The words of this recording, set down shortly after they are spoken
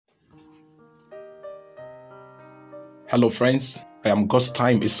Hello friends, I am God's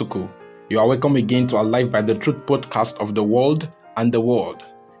Time Isuku. You are welcome again to our Life by the Truth podcast of the world and the world.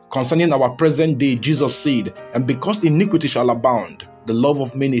 Concerning our present day, Jesus said, "And because iniquity shall abound, the love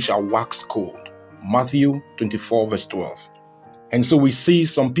of many shall wax cold." Matthew 24 verse 12. And so we see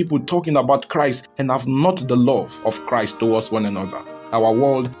some people talking about Christ and have not the love of Christ towards one another. Our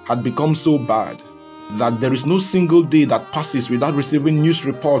world had become so bad that there is no single day that passes without receiving news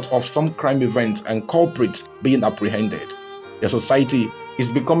reports of some crime event and culprits being apprehended. The society is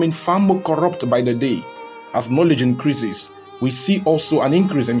becoming far more corrupt by the day. As knowledge increases, we see also an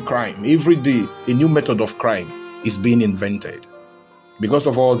increase in crime. Every day, a new method of crime is being invented. Because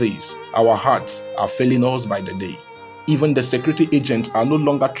of all this, our hearts are failing us by the day. Even the security agents are no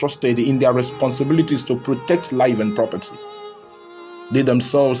longer trusted in their responsibilities to protect life and property. They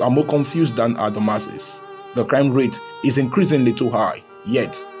themselves are more confused than are the masses. The crime rate is increasingly too high,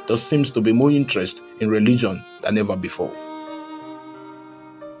 yet there seems to be more interest in religion than ever before.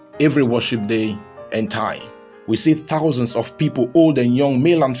 Every worship day and time, we see thousands of people, old and young,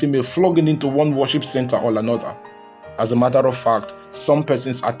 male and female, flocking into one worship center or another. As a matter of fact, some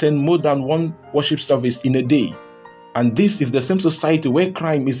persons attend more than one worship service in a day. And this is the same society where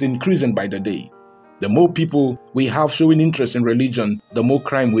crime is increasing by the day. The more people we have showing interest in religion, the more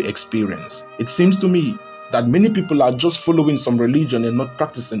crime we experience. It seems to me that many people are just following some religion and not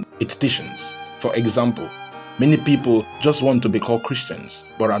practicing its teachings. For example, many people just want to be called Christians,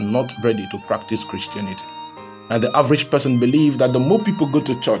 but are not ready to practice Christianity. And the average person believes that the more people go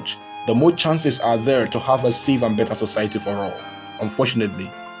to church, the more chances are there to have a safe and better society for all. Unfortunately,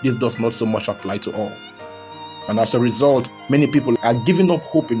 this does not so much apply to all. And as a result, many people are giving up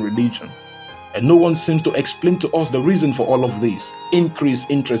hope in religion. And no one seems to explain to us the reason for all of this.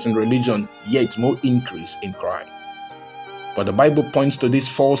 Increased interest in religion, yet more increase in crime. But the Bible points to this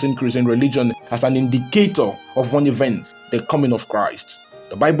false increase in religion as an indicator of one event, the coming of Christ.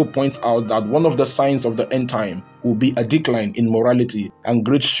 The Bible points out that one of the signs of the end time will be a decline in morality and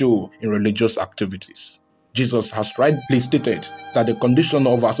great show in religious activities. Jesus has rightly stated that the condition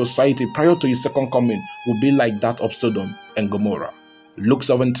of our society prior to his second coming will be like that of Sodom and Gomorrah. Luke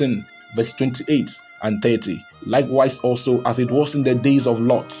 17 verse 28 and 30. Likewise also as it was in the days of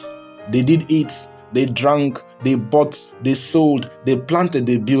Lot. They did eat, they drank, they bought, they sold, they planted,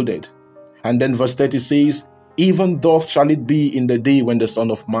 they builded. And then verse 30 says, "Even thus shall it be in the day when the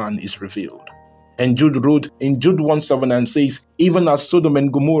Son of Man is revealed." And Jude wrote in Jude 1:7 and says, "Even as Sodom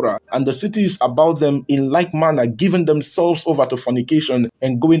and Gomorrah and the cities about them in like manner giving themselves over to fornication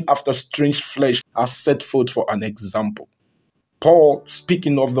and going after strange flesh are set forth for an example." Paul,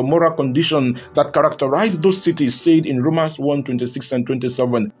 speaking of the moral condition that characterized those cities, said in Romans 1:26 and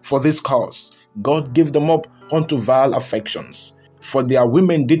 27, "For this cause, God gave them up unto vile affections. For their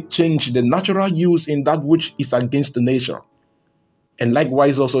women did change the natural use in that which is against the nature. And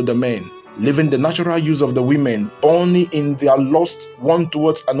likewise also the men, living the natural use of the women, only in their lust one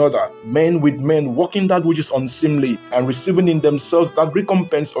towards another, men with men, working that which is unseemly, and receiving in themselves that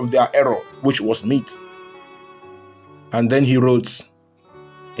recompense of their error, which was meet." And then he wrote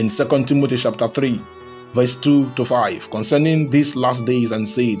in 2 Timothy chapter 3, verse 2 to 5, concerning these last days, and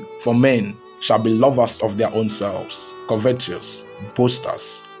said, "For men shall be lovers of their own selves, covetous,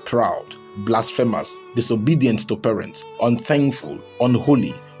 boasters, proud, blasphemers, disobedient to parents, unthankful,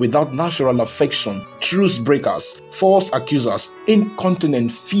 unholy, without natural affection, truce breakers, false accusers,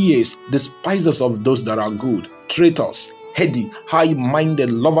 incontinent, fierce, despisers of those that are good, traitors, heady, high-minded,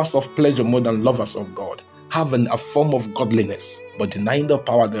 lovers of pleasure more than lovers of God, having a form of godliness, but denying the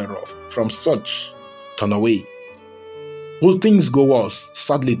power thereof. From such turn away." Will things go worse?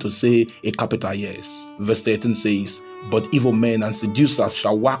 Sadly to say, a capital yes. Verse 13 says, "But evil men and seducers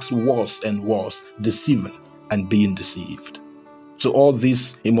shall wax worse and worse, deceiving and being deceived." So all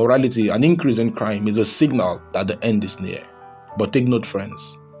this immorality and increase in crime is a signal that the end is near. But take note,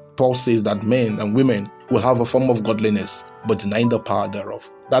 friends, Paul says that men and women will have a form of godliness, but denying the power thereof.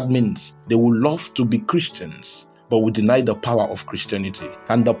 That means they will love to be Christians, but will deny the power of Christianity.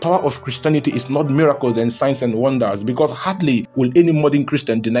 And the power of Christianity is not miracles and signs and wonders, because hardly will any modern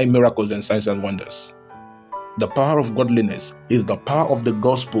Christian deny miracles and signs and wonders. The power of godliness is the power of the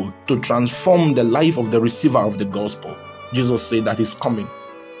gospel to transform the life of the receiver of the gospel. Jesus said that his coming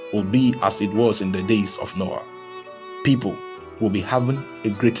will be as it was in the days of Noah. People will be having a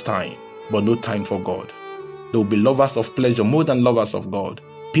great time, but no time for God. They will be lovers of pleasure more than lovers of God.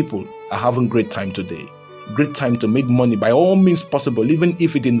 People are having great time today. Great time to make money by all means possible, even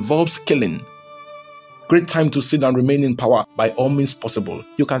if it involves killing. Great time to sit and remain in power by all means possible.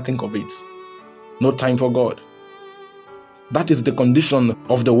 You can think of it. No time for God. That is the condition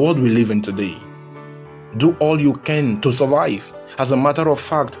of the world we live in today. Do all you can to survive. As a matter of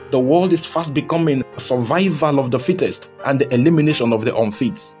fact, the world is fast becoming a survival of the fittest and the elimination of the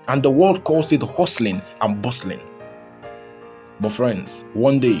unfit. And the world calls it hustling and bustling. But friends,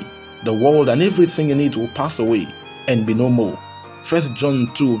 one day, the world and everything in it will pass away and be no more. 1 John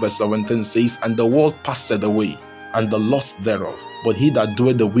 2 verse 17 says, "And the world passeth away, and the lust thereof. But he that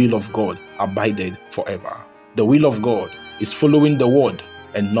doeth the will of God abideth forever." The will of God is following the word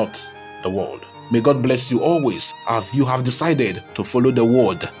and not the world. May God bless you always as you have decided to follow the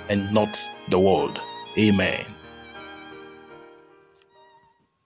word and not the world. Amen.